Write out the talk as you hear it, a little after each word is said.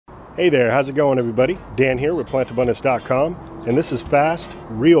Hey there, how's it going everybody? Dan here with plantabundance.com, and this is fast,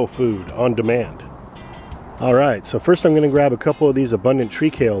 real food on demand. Alright, so first I'm going to grab a couple of these abundant tree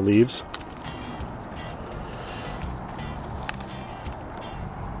kale leaves.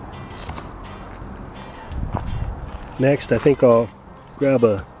 Next, I think I'll grab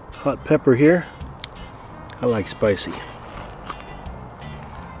a hot pepper here. I like spicy.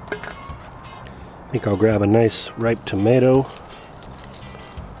 I think I'll grab a nice ripe tomato.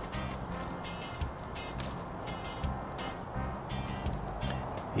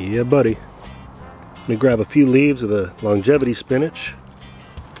 Yeah, buddy. I'm going to grab a few leaves of the longevity spinach.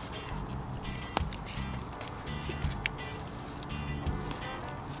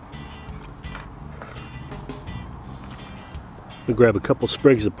 We'll grab a couple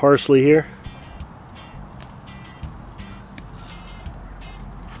sprigs of parsley here.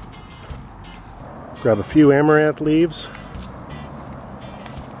 Grab a few amaranth leaves.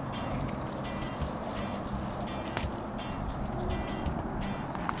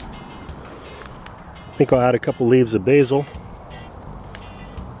 I think I'll add a couple leaves of basil.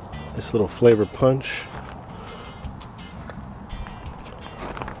 Nice little flavor punch.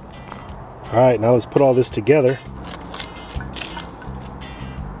 Alright, now let's put all this together.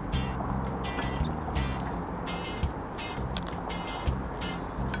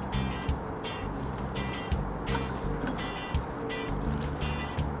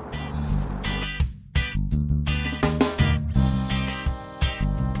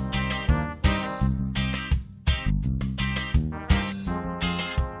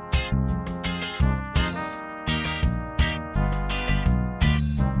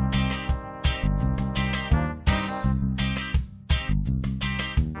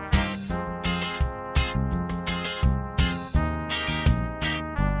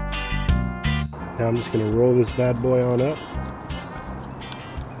 Now I'm just going to roll this bad boy on up.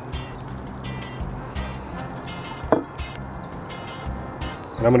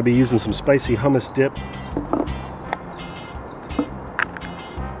 And I'm going to be using some spicy hummus dip.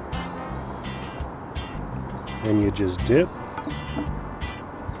 And you just dip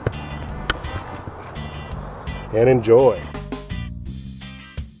and enjoy.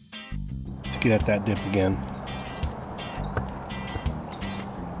 Let's get at that dip again.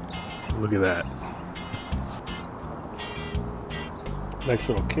 Look at that. Nice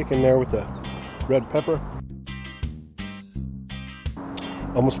little kick in there with the red pepper.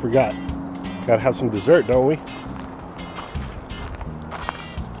 Almost forgot. Gotta have some dessert, don't we?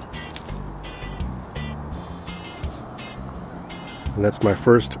 And that's my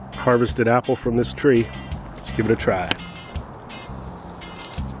first harvested apple from this tree. Let's give it a try.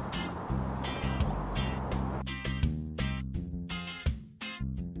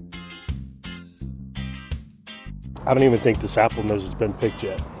 I don't even think this apple knows it's been picked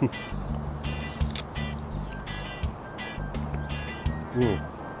yet.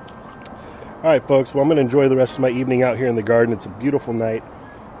 Alright folks, well I'm going to enjoy the rest of my evening out here in the garden. It's a beautiful night,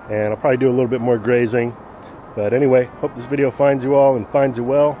 and I'll probably do a little bit more grazing. But anyway, hope this video finds you all and finds you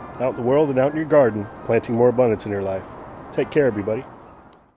well out in the world and out in your garden, planting more abundance in your life. Take care everybody.